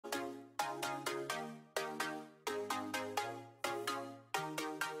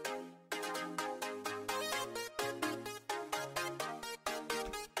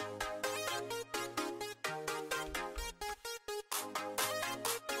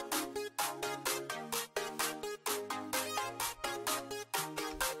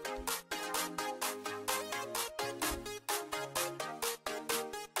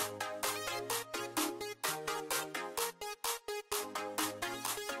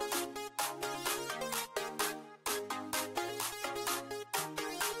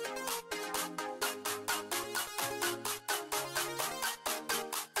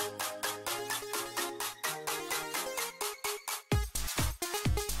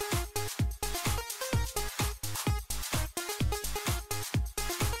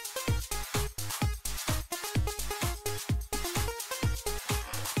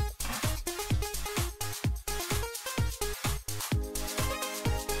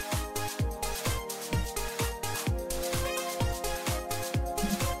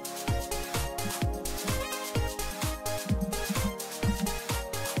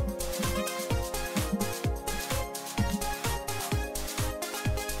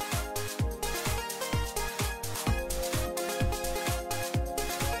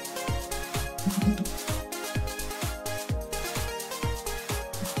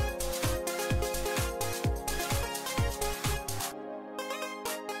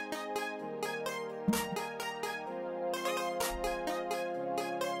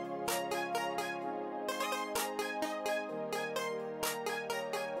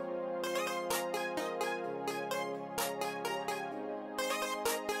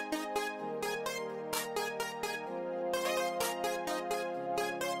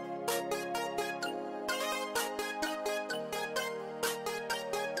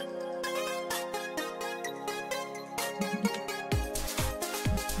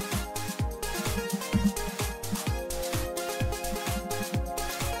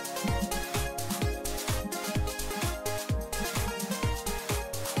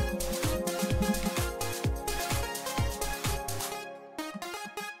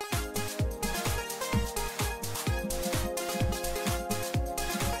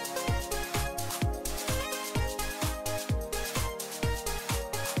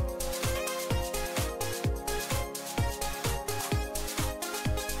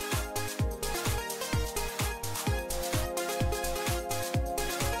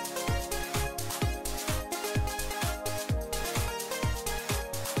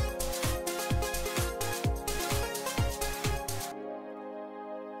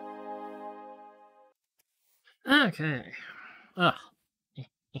Okay. Ugh.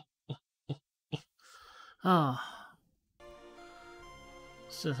 Oh.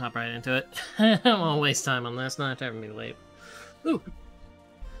 Let's just hop right into it. I don't want to waste time on this, not having me late. Ooh.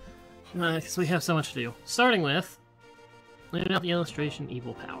 Because we have so much to do. Starting with, laying out the illustration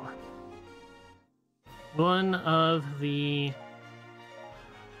Evil Power. One of the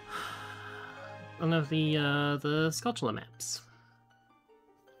Skulltula maps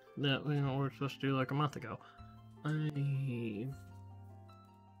that we were supposed to do like a month ago. I need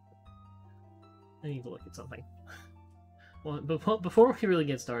to look at something. Well, before we really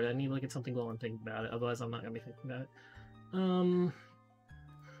get started, I need to look at something while I'm thinking about it. Otherwise, I'm not gonna be thinking about it.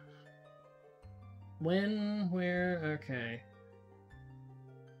 When, where, okay.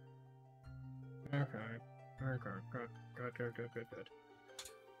 Good.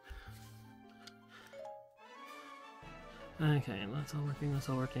 Okay, that's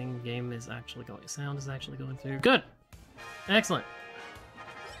all working. Game is actually going, sound is actually going through. Good! Excellent!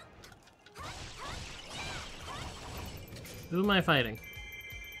 Who am I fighting?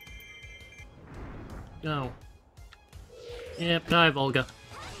 No. Yep, die, Volga.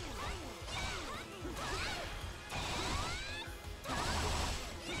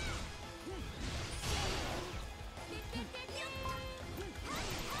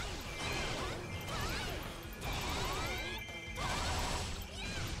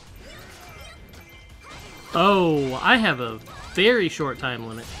 Oh, I have a very short time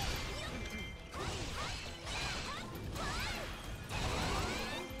limit.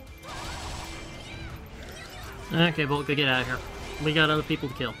 Okay, Volga, get out of here. We got other people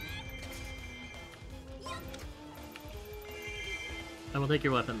to kill. I will take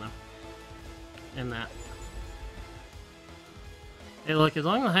your weapon, though. And that. Hey, look, as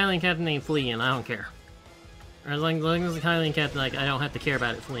long as the Highland Captain ain't fleeing, I don't care. Or as long as the Highland Captain, like, I don't have to care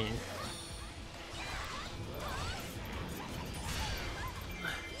about it fleeing.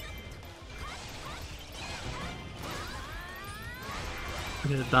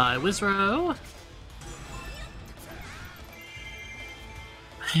 Goodbye, Wizro.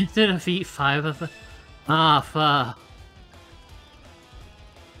 I did defeat 5 of them. Ah, fuck.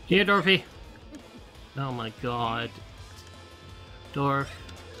 Here, Dorothy. Oh my god. Dorf.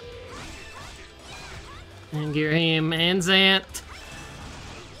 And Girahim and Zant.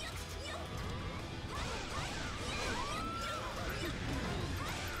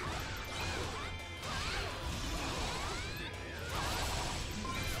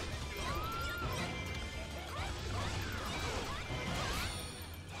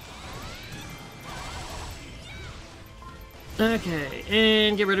 Okay,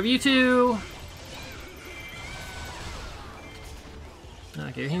 and get rid of you two.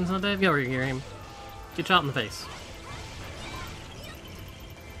 Okay, Girahim's not dead. Go over here, Girahim. Get shot in the face.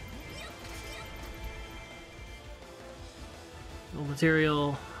 No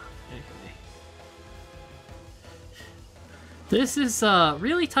material. Okay. This is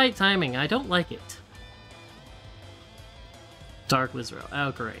really tight timing. I don't like it. Dark Wizro.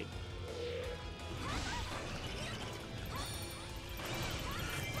 Oh, great.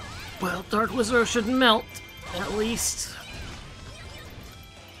 Well, Dark Wizro shouldn't melt, at least.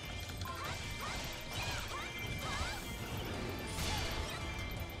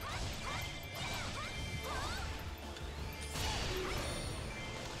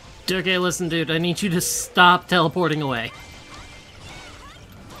 Okay, listen, dude, I need you to stop teleporting away.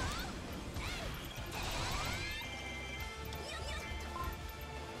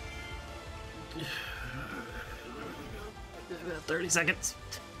 About 30 seconds.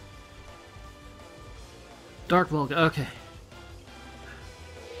 Dark Volga, okay.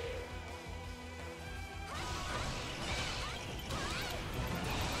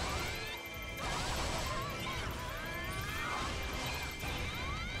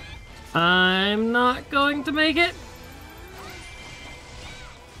 I'm not going to make it.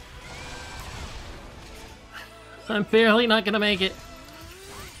 I'm barely not gonna make it.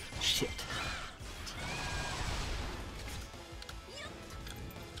 Shit.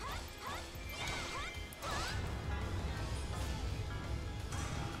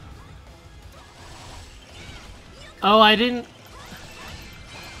 Oh, I didn't...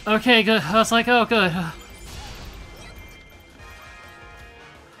 Okay, good. I was like, oh, good.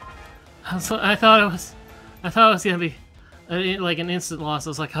 I thought it was gonna be like an instant loss. I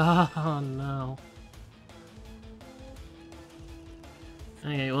was like, oh no.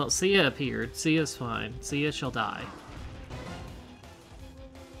 Okay, well, Sia appeared. Sia's fine. Sia shall die.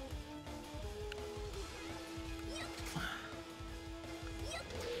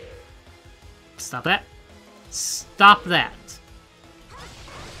 Stop that. Stop that.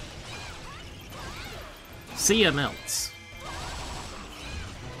 Sia melts.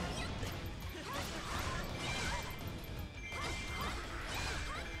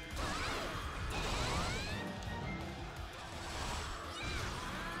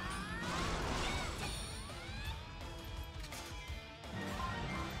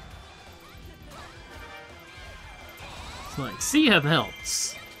 It's like, Sia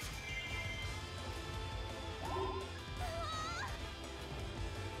melts.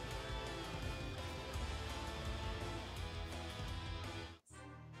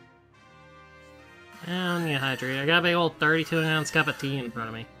 And you hydrate. I got a big old 32-ounce cup of tea in front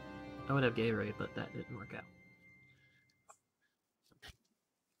of me. I would have Gatorade, but that didn't work out.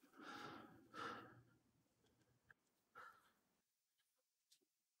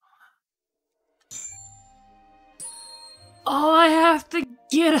 Oh, I have to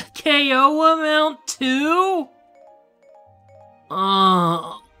get a KO amount too?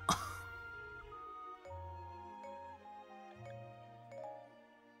 Oh.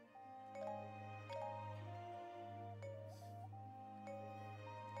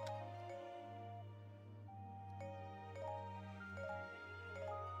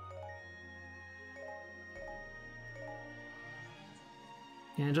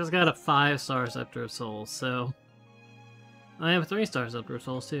 Yeah, I just got a 5-star Scepter of Souls, so... I have a 3-star Scepter of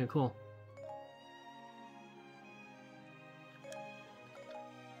Souls too, cool.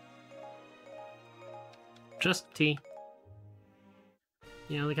 Just tea.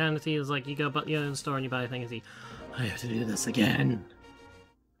 You know, the kind of tea is like, you go to the store and you buy a thing of tea. I have to do this again.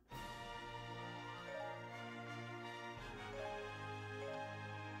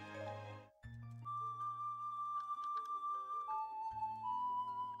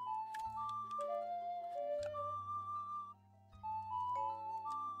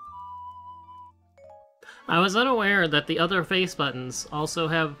 I was unaware that the other face buttons also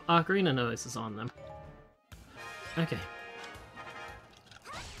have ocarina noises on them. Okay.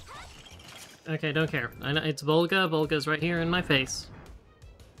 Okay, don't care. I know it's Volga. Volga's right here in my face.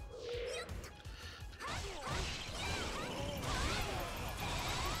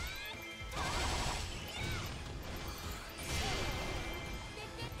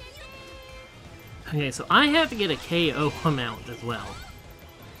 Okay, so I have to get a KO amount as well.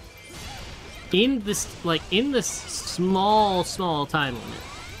 In this small time limit.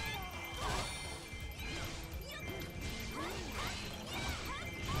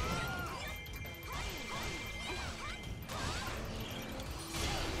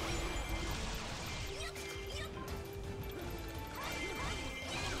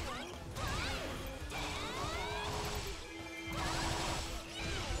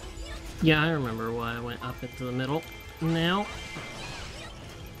 Yeah, I remember why I went up into the middle. Now...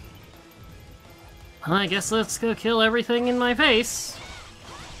 I guess let's go kill everything in my face.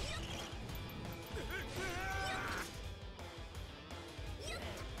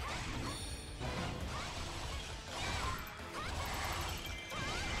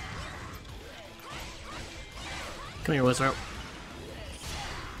 Come here, Wizard.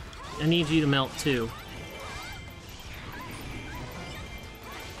 I need you to melt too.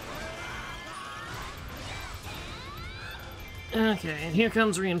 Okay, and here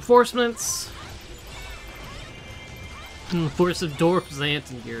comes reinforcements. Force of Dorp,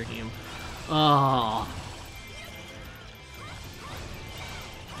 Zant, and Girahim. Oh.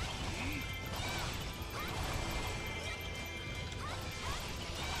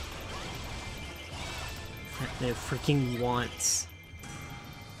 It freaking once.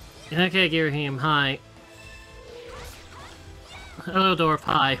 Okay, Girahim, hi. Hello, Dwarf,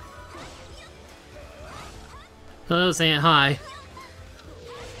 hi. Hello, Zant, hi.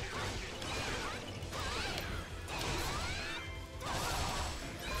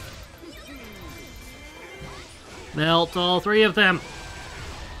 Melt all three of them!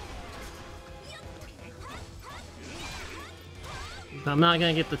 I'm not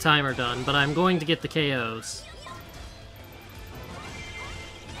gonna get the timer done, but I'm going to get the KOs.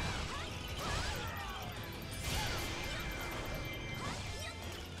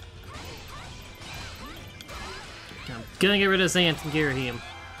 I'm gonna get rid of Zant and Girahim.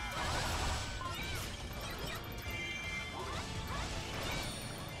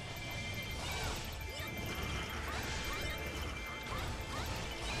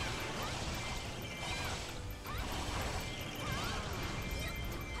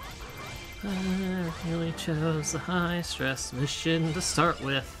 I really chose the high-stress mission to start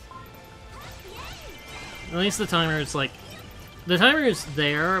with. At least the timer is like... The timer is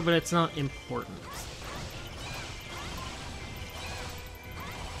there, but it's not important.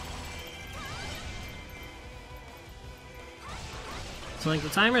 So like the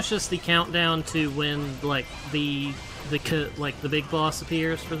timer's just the countdown to when like the big boss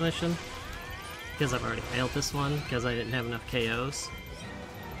appears for the mission. Because I've already failed this one because I didn't have enough KOs.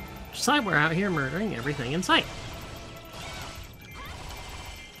 Decide we're out here murdering everything in sight.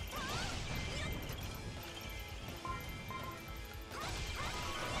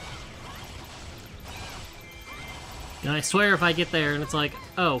 And I swear if I get there and it's like,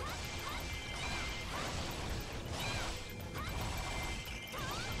 oh.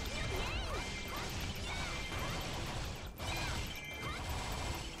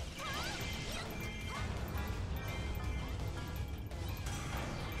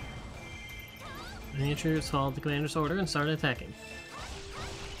 Miniatures followed the commander's order and started attacking.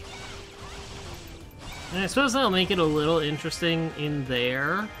 And I suppose that'll make it a little interesting in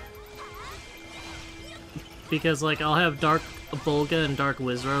there. Because, like, I'll have Dark Volga and Dark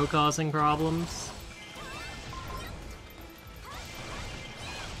Wizro causing problems.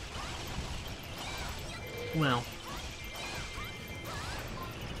 Well.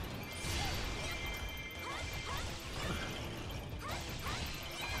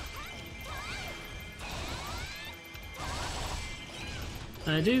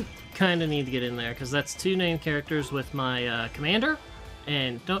 I do kind of need to get in there, because that's two named characters with my commander,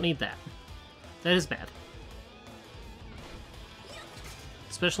 and don't need that. That is bad.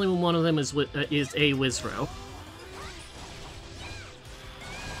 Especially when one of them is a Wizro.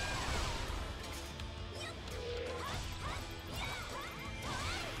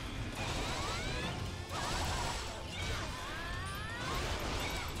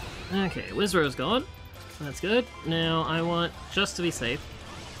 Okay, Wizro's gone. That's good. Now I want, just to be safe,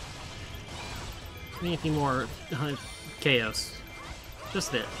 give me a few more KOs. Just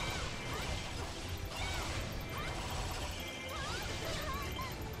a bit.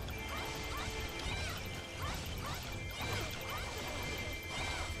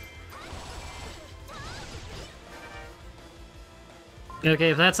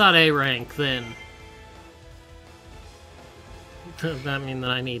 Okay, if that's not A rank, then does that mean that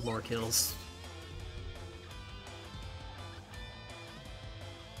I need more kills?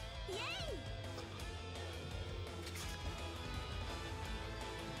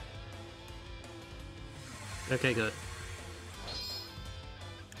 Okay, good.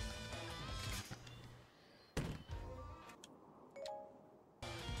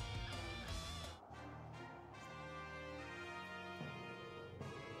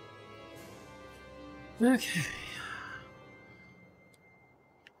 Okay.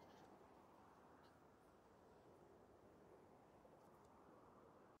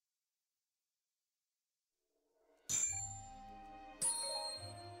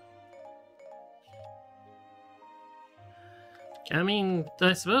 I mean,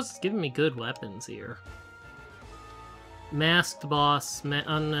 I suppose it's giving me good weapons here. Masked boss,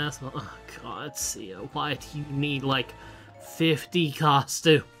 unmasked. Oh god, Sia, why do you need like 50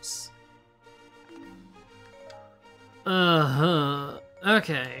 costumes?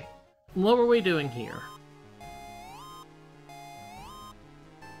 Okay. What were we doing here?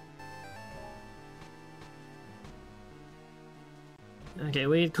 Okay,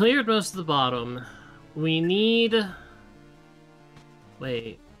 we had cleared most of the bottom. We need...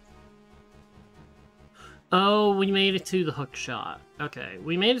 Wait. Oh, we made it to the hook shot. Okay,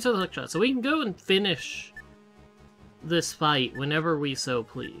 we made it to the hook shot, so we can go and finish this fight whenever we so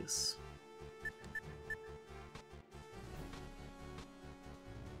please.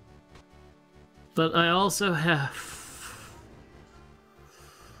 But I also have...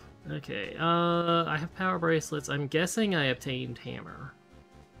 Okay, I have power bracelets. I'm guessing I obtained hammer.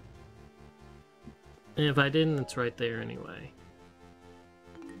 And if I didn't, it's right there anyway.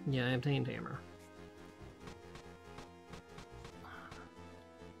 Yeah, I obtained hammer.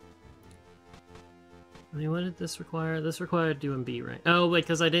 I mean, what did this require? This required doing B rank. Oh, wait,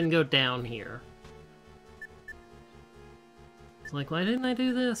 because I didn't go down here. It's like, why didn't I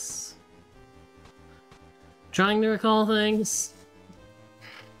do this? Trying to recall things.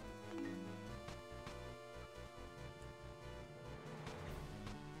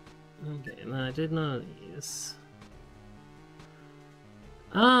 Okay, and then I did none of these.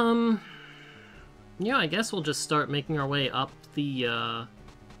 Yeah, I guess we'll just start making our way up the,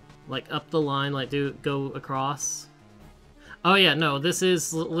 like, up the line, like, go across. Oh yeah, no, this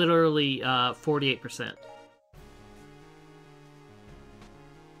is literally, 48%.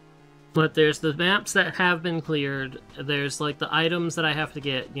 But there's the maps that have been cleared, there's, like, the items that I have to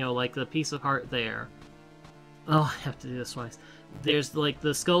get, you know, like the piece of heart there. Oh, I have to do this twice. There's, like, the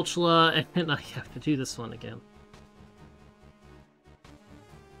Sculptula, and I have to do this one again.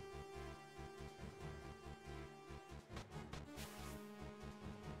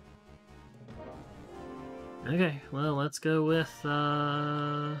 Okay, well, let's go with,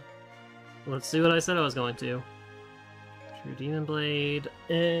 let's do what I said I was going to. True Demon Blade,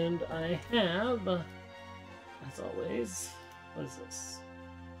 and I have, as always, what is this?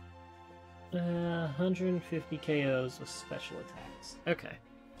 150 KOs with special attacks. Okay.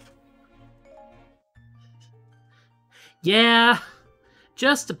 Yeah,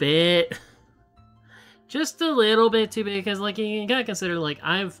 just a bit. Just a little bit too big, because, like, you gotta consider, like,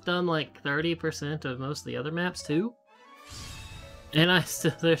 I've done, like, 30% of most of the other maps, too. And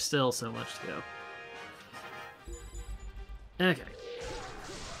there's still so much to go. Okay.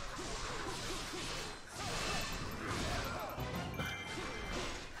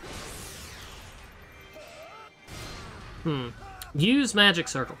 Use Magic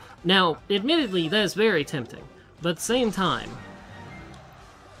Circle. Now, admittedly, that is very tempting. But at the same time,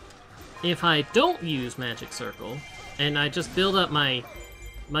 if I don't use Magic Circle, and I just build up my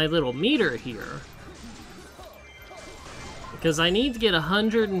little meter here, because I need to get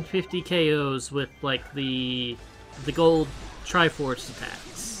 150 KOs with, like, the gold Triforce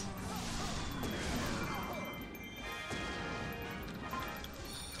attacks.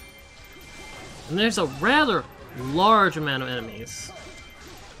 And there's a rather large amount of enemies.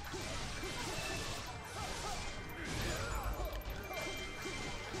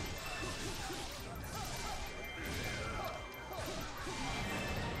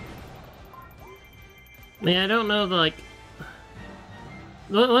 I mean, I don't know, like...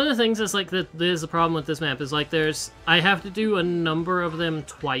 One of the things is, like, that there's a problem with this map is, like, I have to do a number of them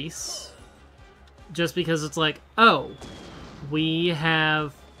twice. Just because it's like, oh, we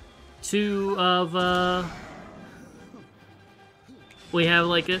have we have,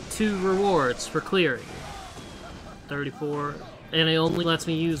 like, 2 rewards for clearing. 34, and it only lets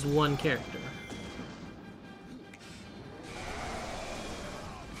me use one character.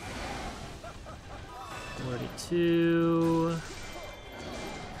 $42...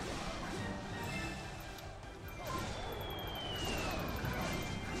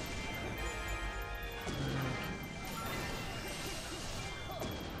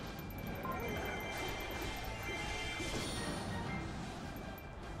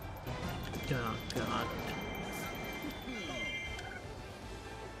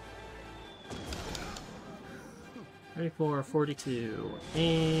 34, 42,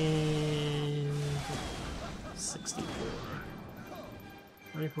 and 64.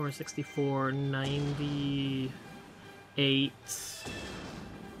 34, 64, 98.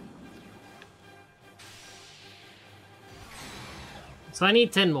 So I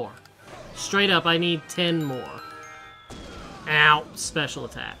need 10 more. Straight up, I need 10 more. Ow! Special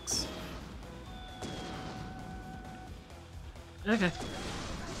attacks. Okay.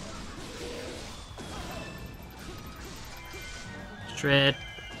 Shred.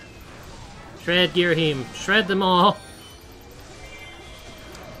 Shred, Girahim. Shred them all.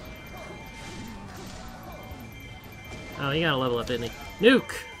 Oh, he got a level up, didn't he?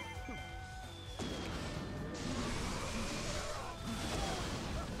 Nuke!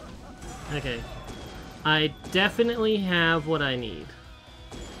 Okay. I definitely have what I need.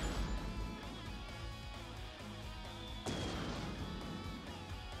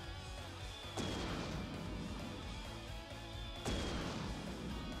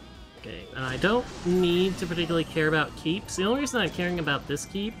 Okay, and I don't need to particularly care about keeps. The only reason I'm caring about this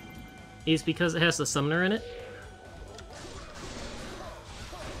keep is because it has the summoner in it.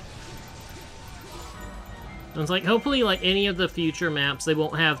 And it's like, hopefully, like, any of the future maps, they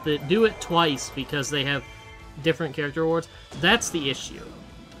won't have to do it twice because they have different character rewards. That's the issue.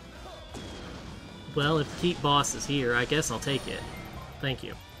 Well, if the keep boss is here, I guess I'll take it. Thank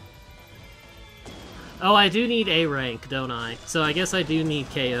you. Oh, I do need A rank, don't I? So I guess I do need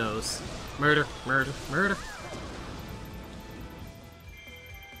KOs. Murder, murder, murder.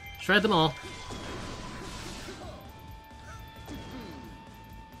 Shred them all.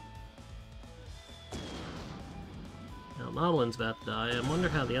 Now, Modelin's about to die. I wonder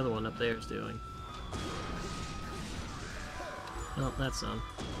how the other one up there is doing. Oh, that's done.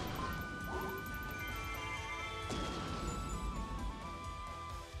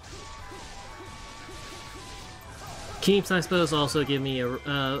 Keeps, I suppose, also give me a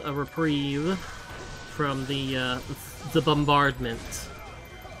reprieve from the bombardment.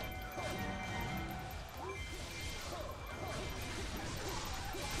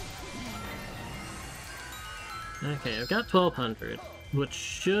 Okay, I've got 1200, which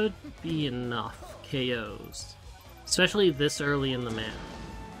should be enough KOs, especially this early in the map.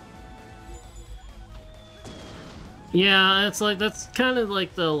 Yeah, it's like, that's kind of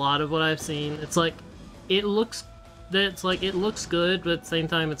like a lot of what I've seen. It's like, it looks good, but at the same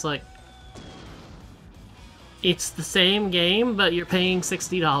time, it's like, it's the same game, but you're paying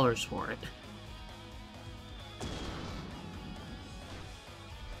 $60 for it.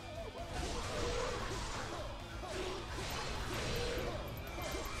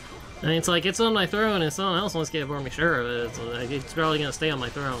 I mean, it's like, it's on my throne, and if someone else wants to get it for me, sure, but it's, like, it's probably gonna stay on my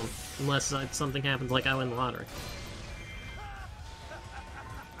throne, unless something happens like I win the lottery.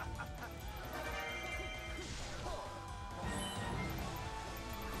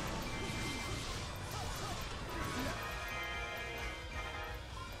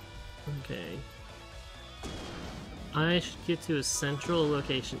 Okay. I should get to a central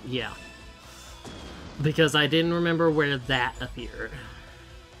location. Yeah. Because I didn't remember where that appeared.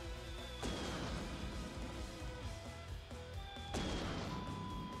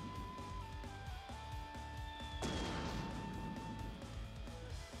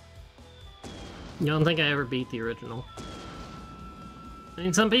 I don't think I ever beat the original. I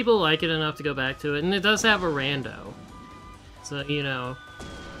mean, some people like it enough to go back to it, and it does have a rando. So, you know...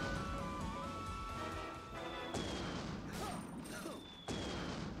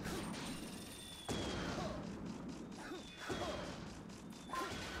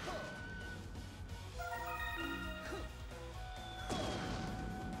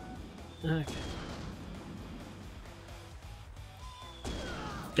 Okay.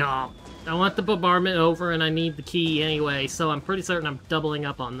 Oh, I want the bombardment over and I need the key anyway, so I'm pretty certain I'm doubling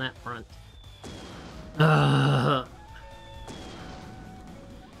up on that front.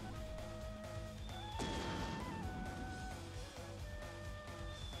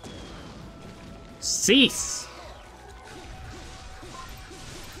 Cease!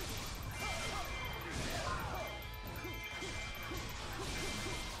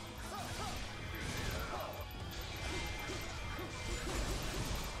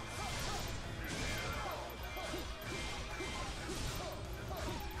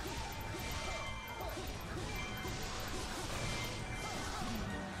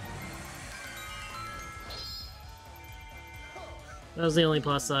 That was the only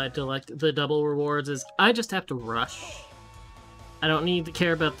plus side to, like, the double rewards, is I just have to rush. I don't need to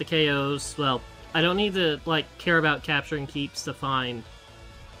care about the KOs. Well, I don't need to, like, care about capturing keeps to find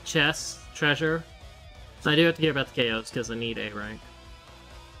chests, treasure. I do have to care about the KOs, because I need A rank.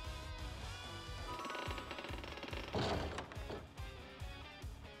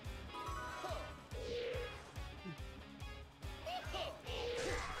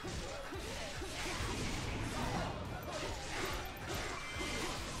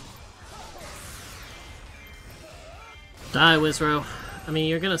 Die, Wizro. I mean,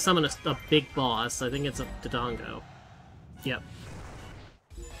 you're gonna summon a big boss. I think it's a Dodongo. Yep.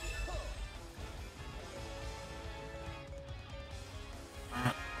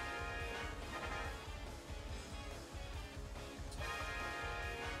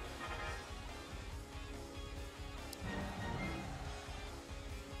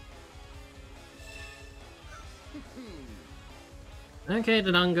 Okay,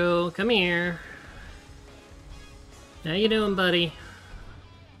 Dodongo, come here. How you doing, buddy?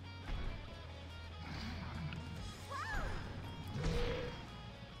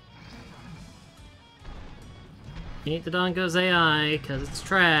 Hate Dodongo's AI, because it's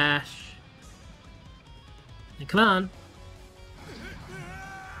trash. Hey, come on.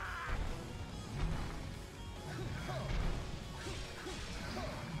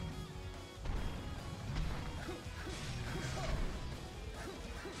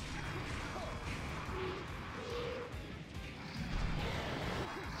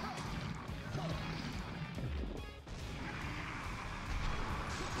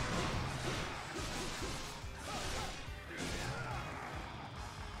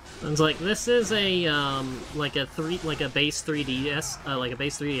 It's like this is a like a base 3DS like a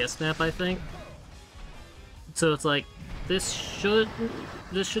base 3DS map, I think. So it's like this should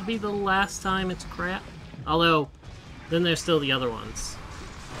be the last time it's crap. Although then there's still the other ones.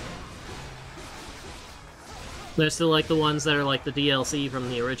 There's still like the ones that are like the DLC from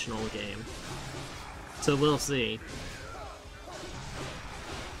the original game. So we'll see.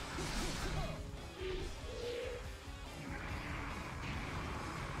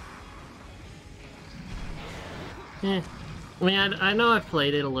 I mean, I know I've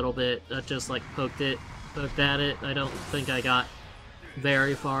played it a little bit. I just like poked at it. I don't think I got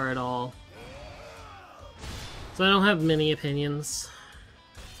very far at all. So I don't have many opinions.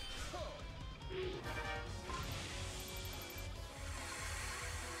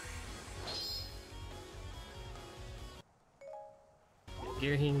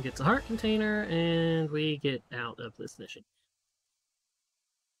 Girahim gets a heart container, and we get out of this mission.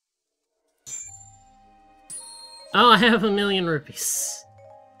 Oh, I have 1,000,000 rupees.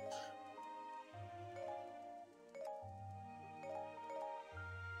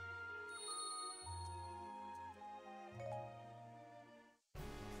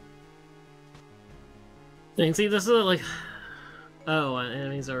 You can see this is like... Oh,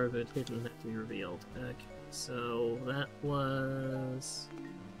 enemies are hidden, have to be revealed. Okay, so that was...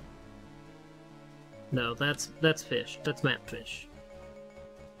 No, that's fish. That's map fish.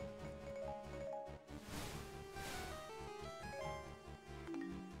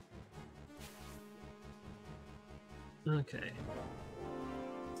 Okay.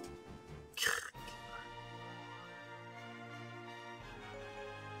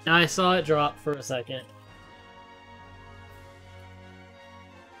 I saw it drop for a second.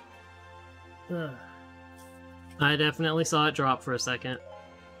 I definitely saw it drop for a second.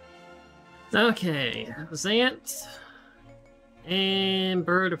 Okay, Zant and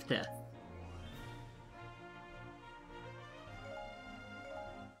Bird of Death.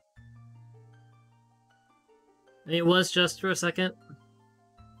 It was just for a second.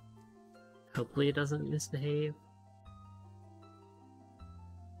 Hopefully it doesn't misbehave.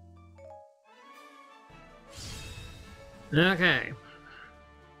 Okay.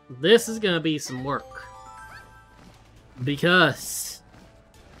 This is gonna be some work. Because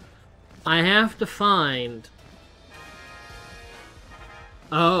I have to find...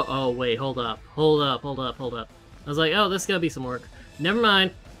 Oh, wait, hold up. Hold up. I was like, oh, this is gonna be some work. Never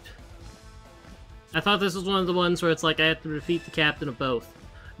mind. I thought this was one of the ones where it's like I have to defeat the captain of both.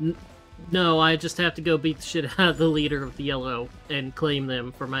 No, I just have to go beat the shit out of the leader of the yellow and claim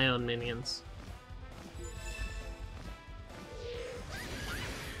them for my own minions.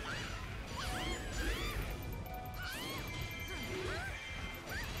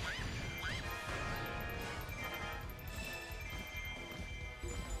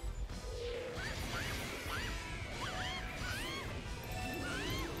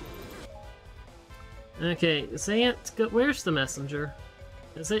 Okay, Zant, where's the messenger?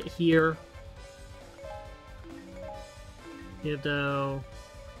 Is it here? Gibdo.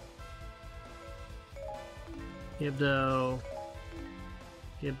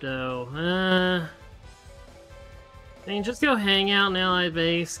 I mean, just go hang out in Allied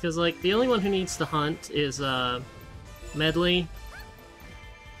base, because, like, the only one who needs to hunt is, Medley.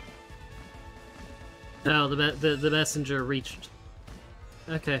 Oh, the messenger reached.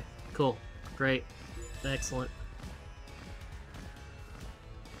 Okay, cool. Great. Excellent.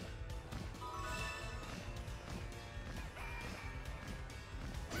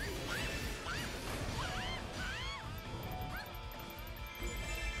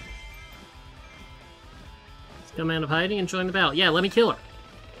 Let's come out of hiding and join the battle. Yeah, let me kill her.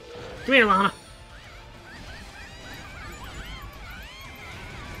 Come here, Lana.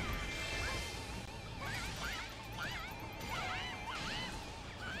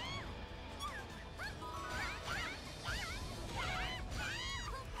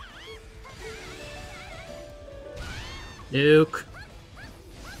 Nuke.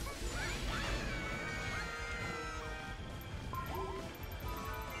 I'll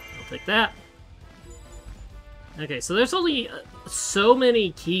take that. Okay, so there's only so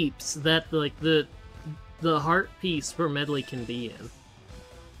many keeps that like the heart piece for Medley can be in.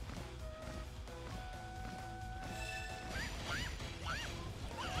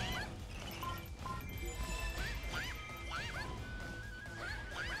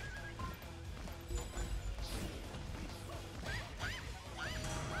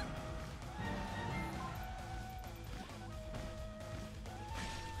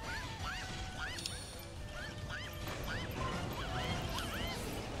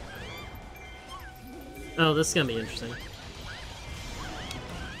 Oh, this is gonna be interesting.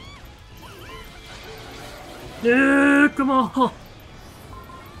 Come on!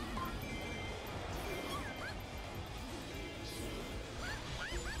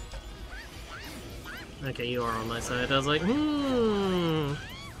 Okay, you are on my side. I was like,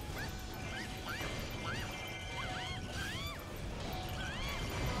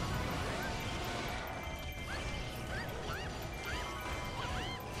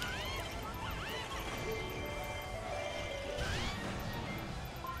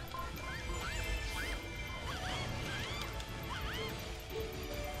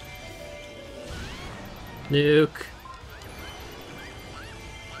 Nuke.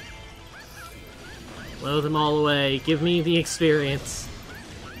 Blow them all away. Give me the experience.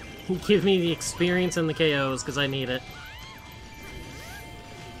 Give me the experience and the KOs, because I need it.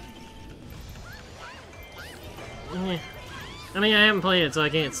 Eh. I mean, I haven't played it, so I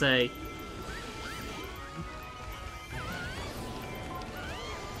can't say.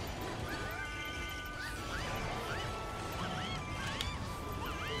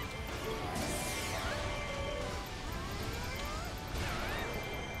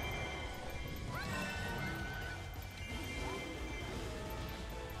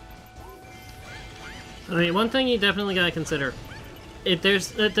 I mean, one thing you definitely gotta consider, if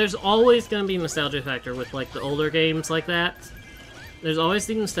there's always gonna be a nostalgia factor with like the older games like that. There's always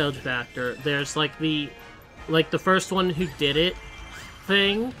the nostalgia factor. There's like the first one who did it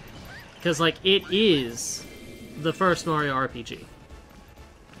thing, because like it is the first Mario RPG.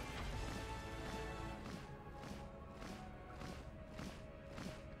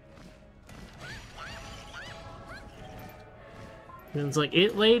 And it's like,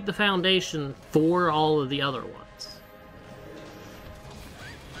 it laid the foundation for all of the other ones.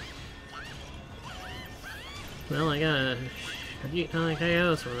 Well, I got a ton of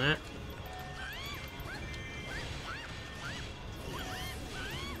KOs from that.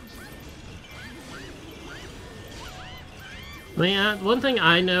 I mean, one thing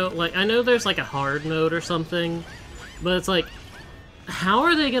I know, like, I know there's like a hard mode or something, but it's like, how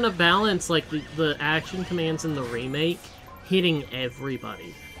are they gonna balance, like, the action commands in the remake hitting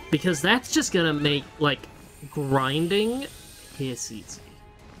everybody? Because that's just gonna make, like, grinding piss easy.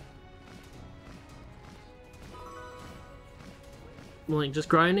 Like, just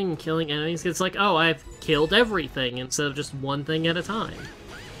grinding and killing enemies, it's like, oh, I've killed everything instead of just one thing at a time.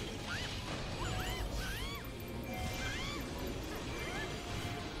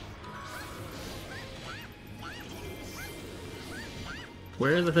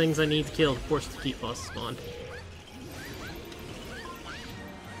 Where are the things I need to kill to force the keep bosses spawn?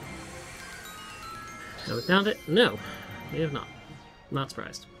 Have we found it? No, we have not. Not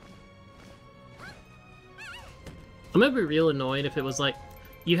surprised. I'm gonna be real annoyed if it was like,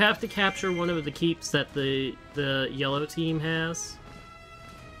 you have to capture one of the keeps that the yellow team has.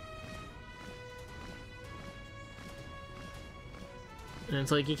 And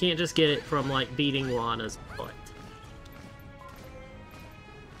it's like, you can't just get it from, like, beating Lana's butt.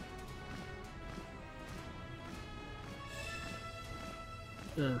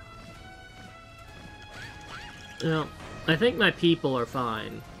 Well, I think my people are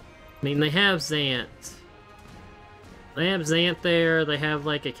fine. I mean, they have Zant. They have Zant there, they have,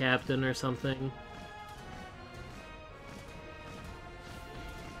 like, a captain or something.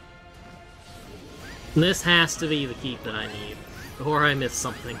 And this has to be the keep that I need, or I missed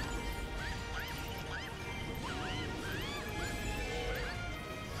something.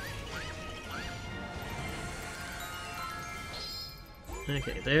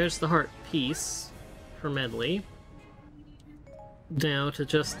 Okay, there's the heart piece for Medley. Now to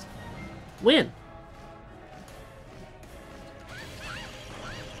just win.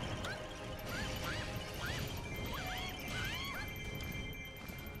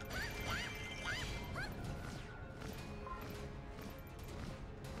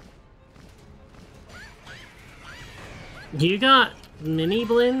 You got mini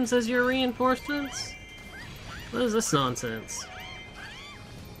blends as your reinforcements? What is this nonsense?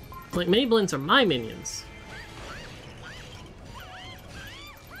 Like, mini blends are my minions.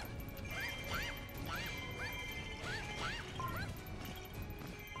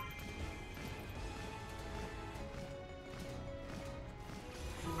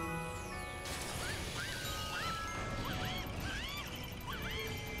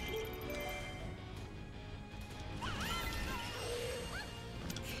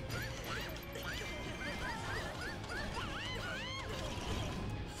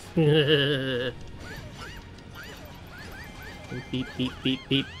 Beep, beep, beep,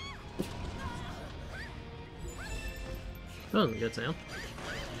 beep. That was a good sound.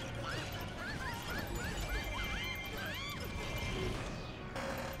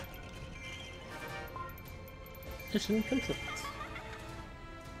 Mission complete.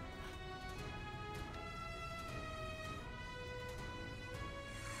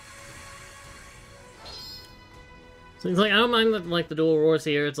 So it's like, I don't mind the dual rewards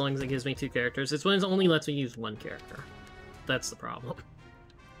here as long as it gives me 2 characters. It's when it only lets me use 1 character. That's the problem.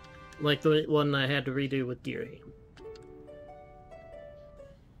 Like the one I had to redo with Geary.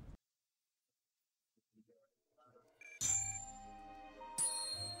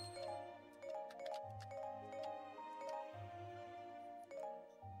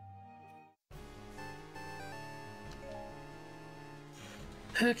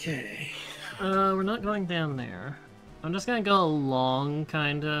 Okay. We're not going down there. I'm just gonna go along,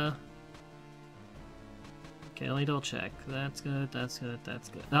 kinda. Okay, let me double check. That's good, that's good, that's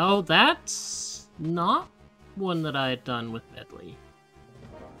good. Oh, that's not one that I had done with Medley.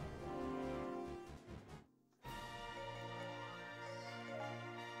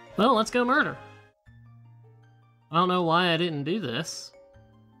 Well, let's go murder. I don't know why I didn't do this.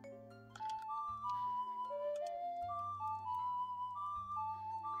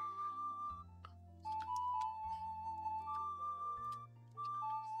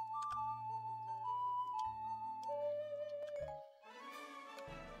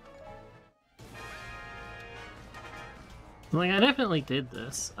 Like, I definitely did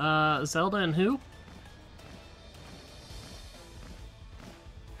this. Zelda and who?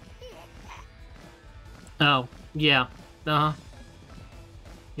 Oh, yeah. Uh-huh.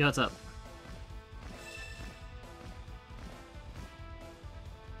 Yeah, what's up?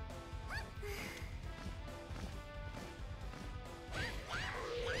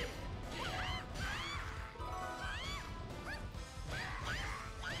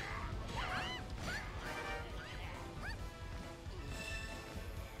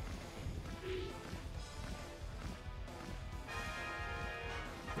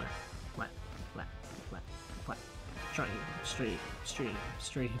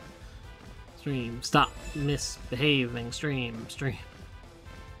 Stream. Stop misbehaving. Stream.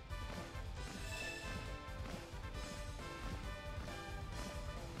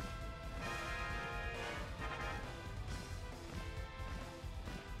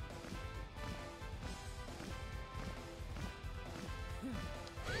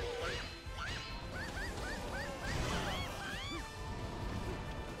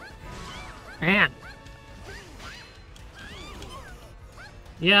 Man.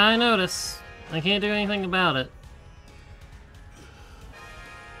 Yeah, I notice. I can't do anything about it.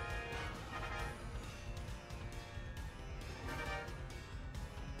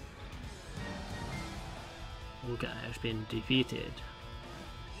 Olga has been defeated.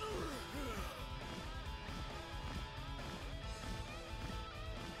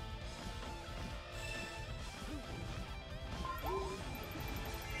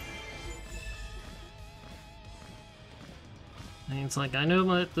 It's like, I know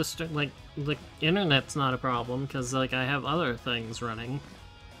that the internet's not a problem, because, like, I have other things running.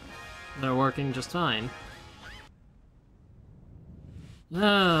 They're working just fine.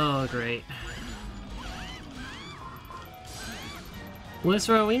 Oh, great.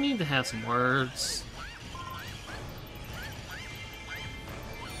 Wizro, we need to have some words.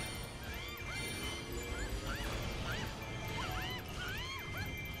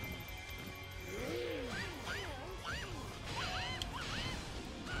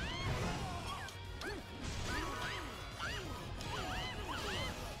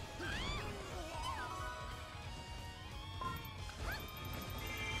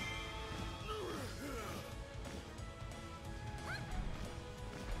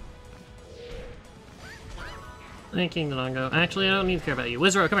 Hey, King Dongo. Actually, I don't need to care about you.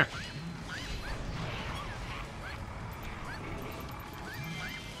 Wizro, come here.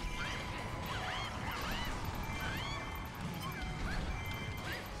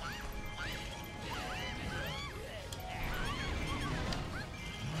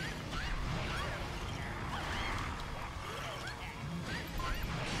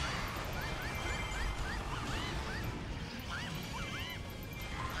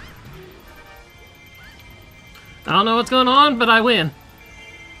 I don't know what's going on, but I win.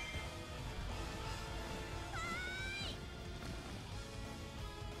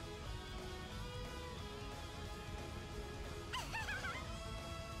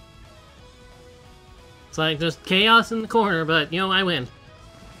 It's like just chaos in the corner, but, you know, I win.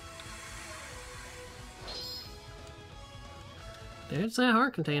 There's that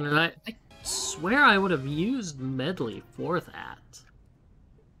heart container. I swear I would have used Medley for that.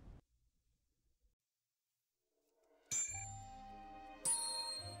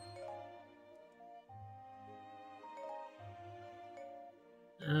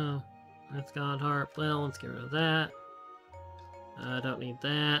 Oh, It's God Heart. Well, let's get rid of that. I don't need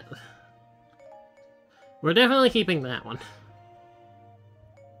that. We're definitely keeping that one.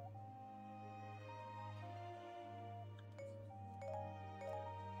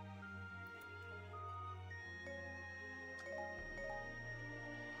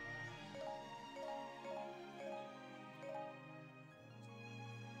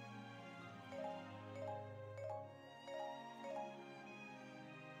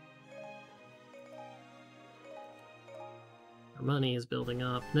 Our money is building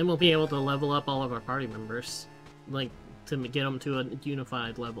up. Then we'll be able to level up all of our party members. Like, to get them to a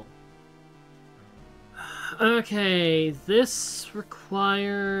unified level. Okay, this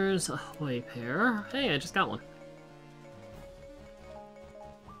requires a Hoi pair. Hey, I just got one.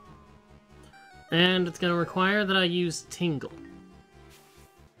 And it's gonna require that I use Tingle.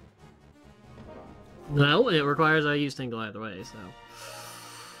 No, it requires I use Tingle either way, so...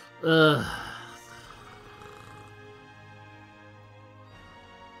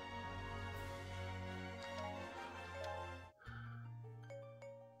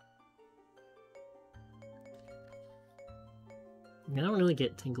 I don't really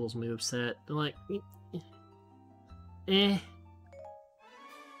get Tingle's moveset. Like, eh.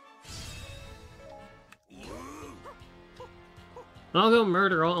 I'll go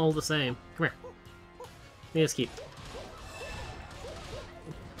murder all the same. Come here. Let's keep.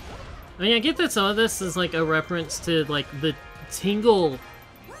 I mean, I get that some of this is like a reference to like the Tingle,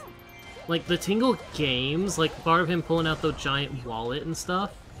 like the Tingle games, like part of him pulling out the giant wallet and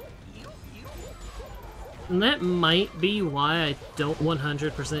stuff. And that might be why I don't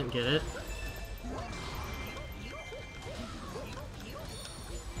 100% get it.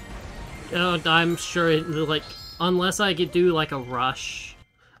 Oh, I'm sure it, like, unless I could do like a rush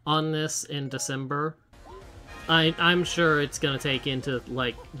on this in December, I'm sure it's gonna take into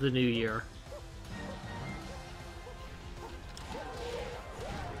like the new year.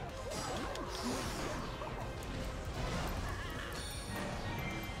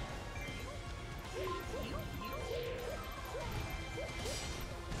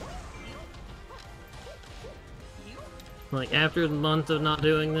 Like, after the month of not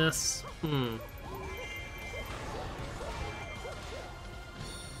doing this?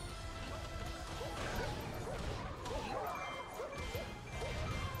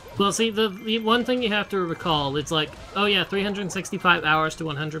 Well, see, the one thing you have to recall, it's like, oh yeah, 365 hours to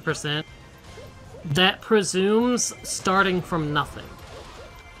 100%. That presumes starting from nothing.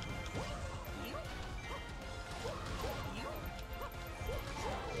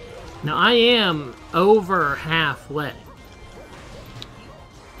 Now, I am over halfway.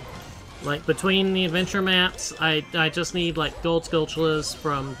 Like, between the adventure maps, I just need, like, gold sculptures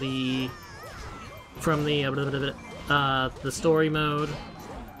from the story mode.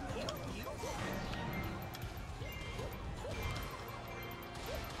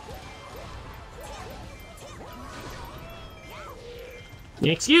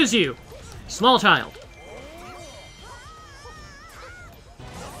 Excuse you, small child.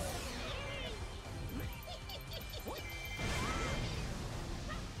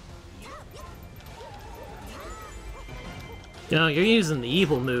 No, you're using the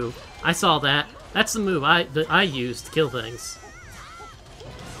evil move. I saw that. That's the move that I use to kill things.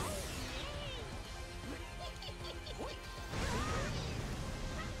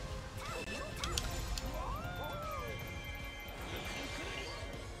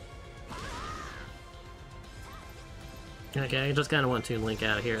 Okay, I just kind of want to Link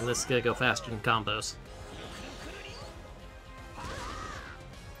out of here, and this is gonna go faster than combos.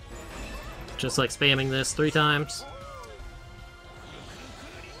 Just like spamming this 3 times.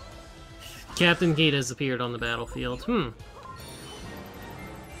 Captain Kita's appeared on the battlefield.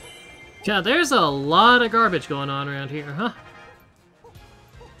 God, there's a lot of garbage going on around here, huh?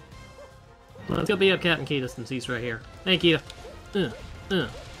 Well, let's go beat up Captain Kita since he's right here. Hey, Kita.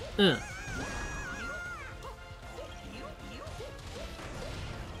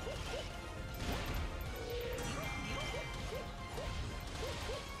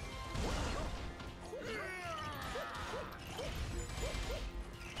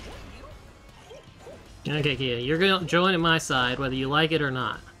 Okay, Kia, you're gonna join my side whether you like it or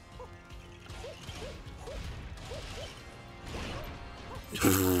not.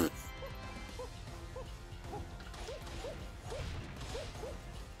 I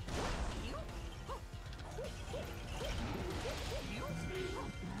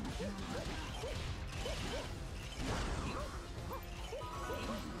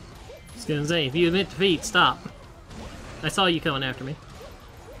was gonna say, if you admit defeat, stop. I saw you coming after me.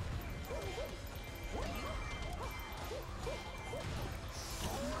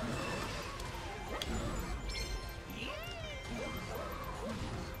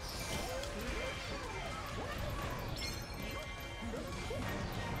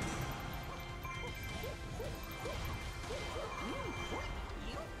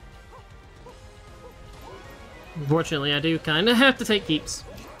 Unfortunately, I do kind of have to take keeps.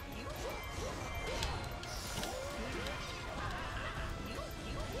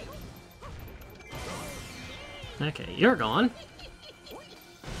 Okay, you're gone.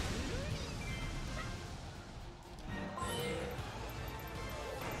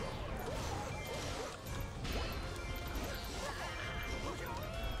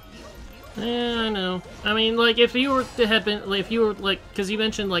 Yeah, I know. I mean, like, if you were to have been, like, if you were, like, because you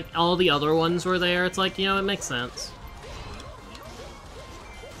mentioned, like, all the other ones were there, it's like, you know, it makes sense.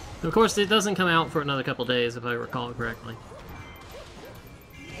 Of course, it doesn't come out for another couple days, if I recall correctly.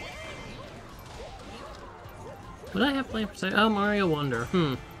 What did I have planned for Saturday? Oh, Mario Wonder.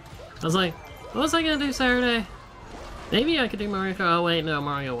 I was like, what was I gonna do Saturday? Maybe I could do Mario Kart. Oh, wait, no,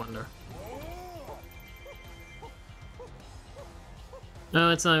 Mario Wonder.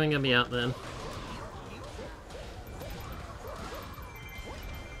 No, it's not even gonna be out then.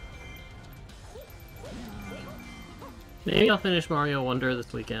 Maybe I'll finish Mario Wonder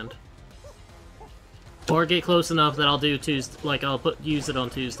this weekend. Or get close enough that I'll do Tuesday, like I'll use it on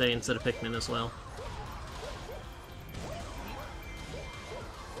Tuesday instead of Pikmin as well.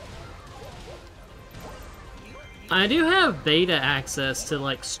 I do have beta access to,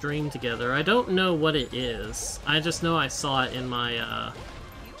 like, stream together. I don't know what it is. I just know I saw it in my,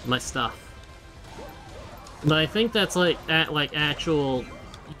 my stuff. But I think that's, like, actual...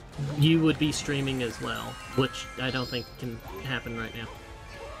 You would be streaming as well, which I don't think can happen right now.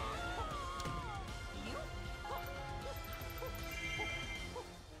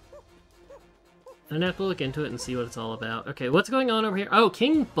 I'd have to look into it and see what it's all about. Okay, what's going on over here? Oh,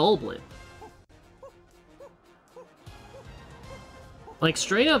 King Bulblin. Like,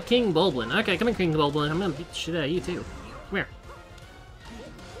 straight up King Bulblin. Okay, come here, King Bulblin. I'm gonna beat the shit out of you, too. Come here.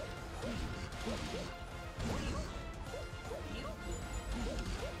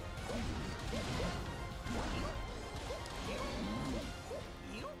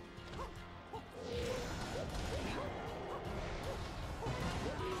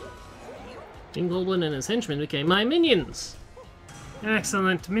 King Bulblin and his henchmen became my minions!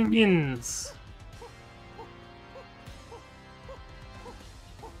 Excellent minions!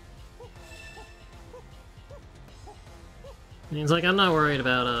 Means like I'm not worried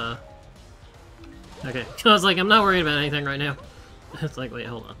about okay. I was like, I'm not worried about anything right now. It's like, wait,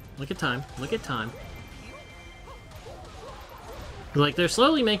 hold on. Look at time. Look at time. Like, they're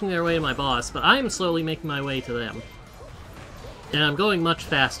slowly making their way to my boss, but I am slowly making my way to them. And I'm going much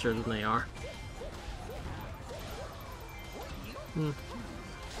faster than they are.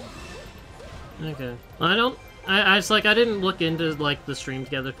 Okay. I just, like, I didn't look into, like, the stream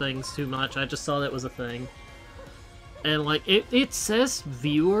together things too much. I just saw that was a thing. And, like, it says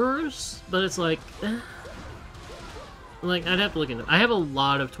viewers, but it's like... Like, I'd have to look into it. I have a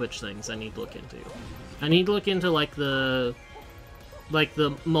lot of Twitch things I need to look into. I need to look into, like, the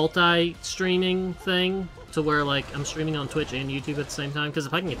multi-streaming thing, to where, like, I'm streaming on Twitch and YouTube at the same time, because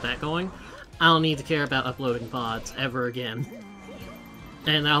if I can get that going, I don't need to care about uploading VODs ever again.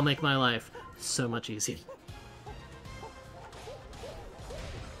 And that'll make my life so much easier.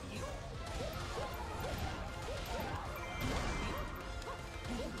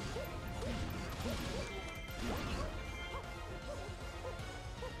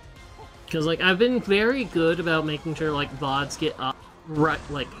 Because, like, I've been very good about making sure, like, VODs get up,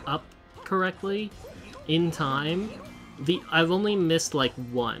 up correctly in time. I've only missed, like,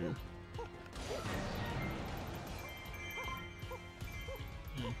 one.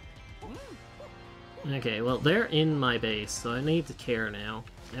 Okay, well, they're in my base, so I need to care now.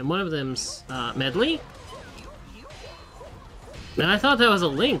 And one of them's, Medley? And I thought that was a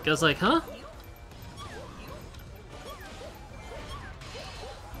Link. I was like, huh?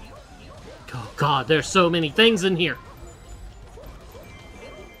 Oh god, there's so many things in here!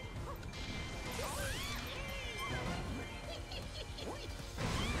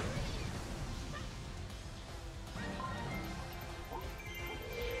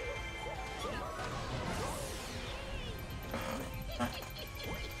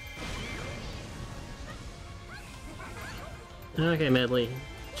 Okay, Medley.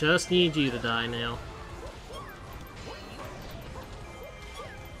 Just need you to die now.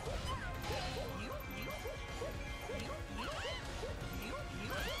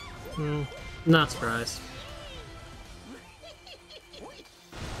 Not surprised.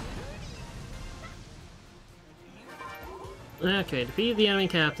 Okay, defeat the enemy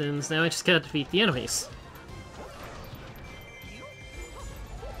captains. Now I just gotta defeat the enemies.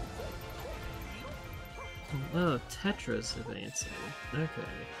 Oh, Tetra's advancing. Okay.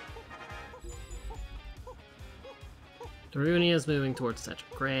 Darunia's moving towards Tetra.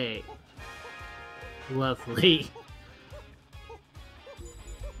 Great. Lovely.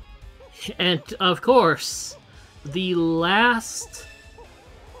 And, of course, the last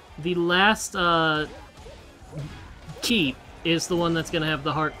keep is the one that's gonna have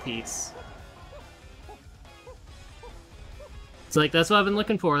the heart piece. It's like, that's what I've been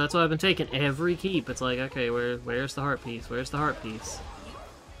looking for, that's what I've been taking every keep. It's like, okay, where's the heart piece? Where's the heart piece?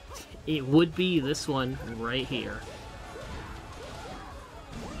 It would be this one right here.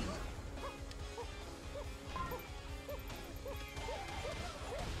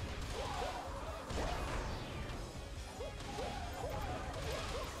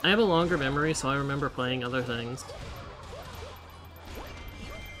 I have a longer memory, so I remember playing other things.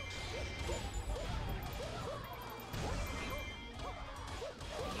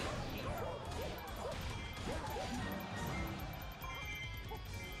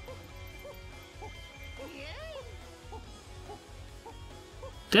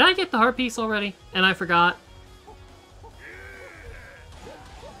 Did I get the heart piece already? And I forgot?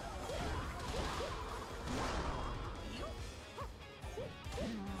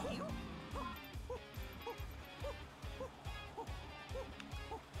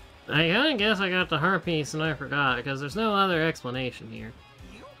 I guess I got the heart piece and I forgot, because there's no other explanation here.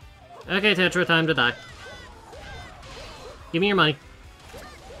 Okay, Tetra, time to die. Give me your money.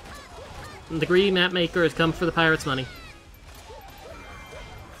 The greedy map maker has come for the pirate's money.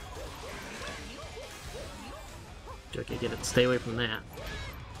 Okay, get it. Stay away from that.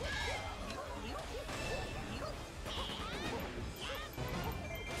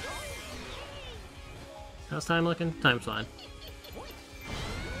 How's time looking? Time's fine.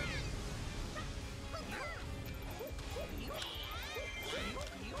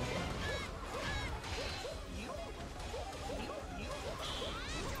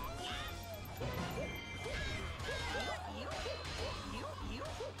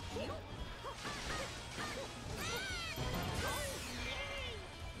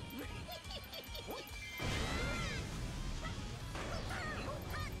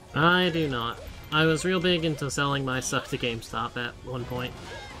 I do not. I was real big into selling my stuff to GameStop at one point.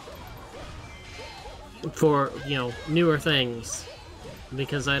 For, you know, newer things.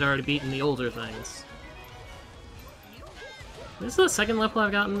 Because I'd already beaten the older things. This is the second level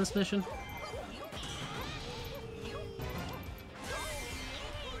I've gotten in this mission.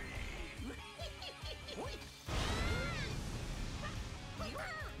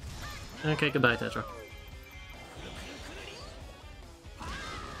 Okay, goodbye, Tetra.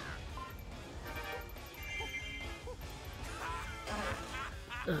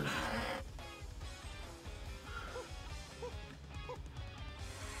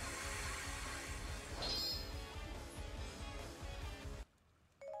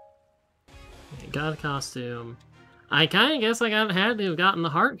 Got a costume. I kind of guess I had to have gotten the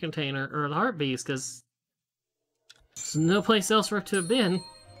heart container, or the heart beast, because there's no place else for it to have been.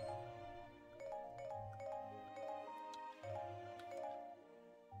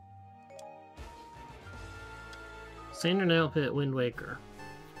 Sander Nail Pit, Wind Waker.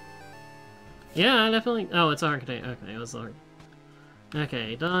 Yeah, I definitely... Oh, it's a heart container. Okay, it was the heart.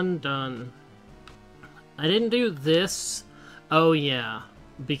 Okay, done. I didn't do this. Oh, yeah.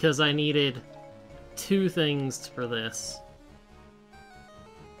 Because I needed 2 things for this.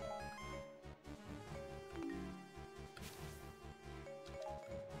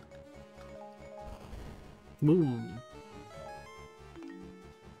 Boom.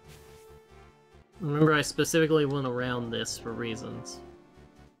 Remember, I specifically went around this for reasons.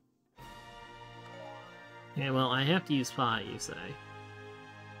 Yeah, well, I have to use pie, you say.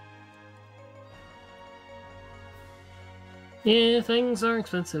 Yeah, things are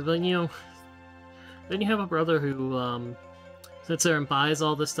expensive, but you know... Then you have a brother who, sits there and buys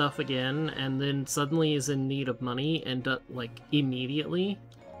all this stuff again, and then suddenly is in need of money, and, like, immediately.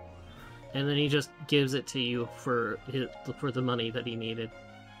 And then he just gives it to you for the money that he needed.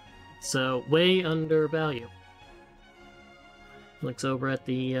 So, way under value. Looks over at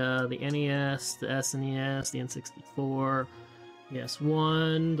the NES, the SNES, the N64, the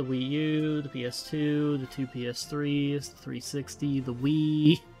S1, the Wii U, the PS2, the 2 PS3s, the 360, the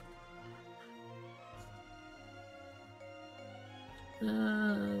Wii.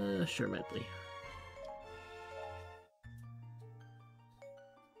 Sure, Medley.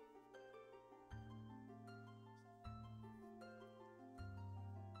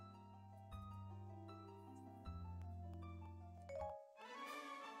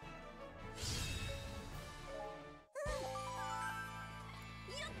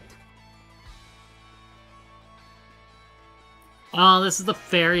 Oh, this is the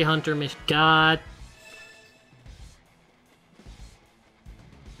Fairy Hunter mission. God.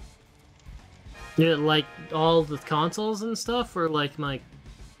 Yeah, like all the consoles and stuff, or like my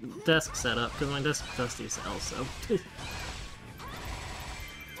desk setup, because my desk is dusty as hell, so...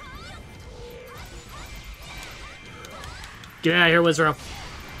 Get out of here, Wizard!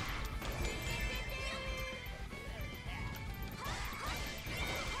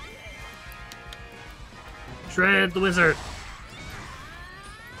 Shred the wizard!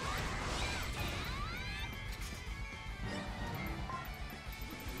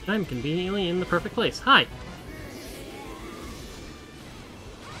 I'm conveniently in the perfect place. Hi!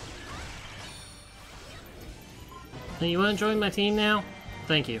 Hey, you wanna join my team now?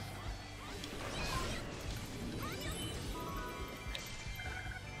 Thank you.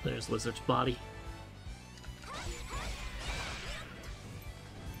 There's Lizard's body.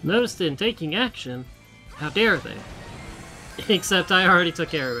 Noticed in taking action? How dare they? Except I already took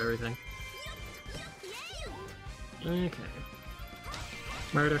care of everything. Okay.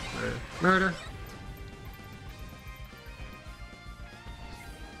 Murder, murder, murder.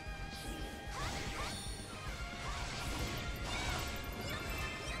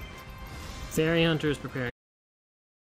 Fairy Hunter is preparing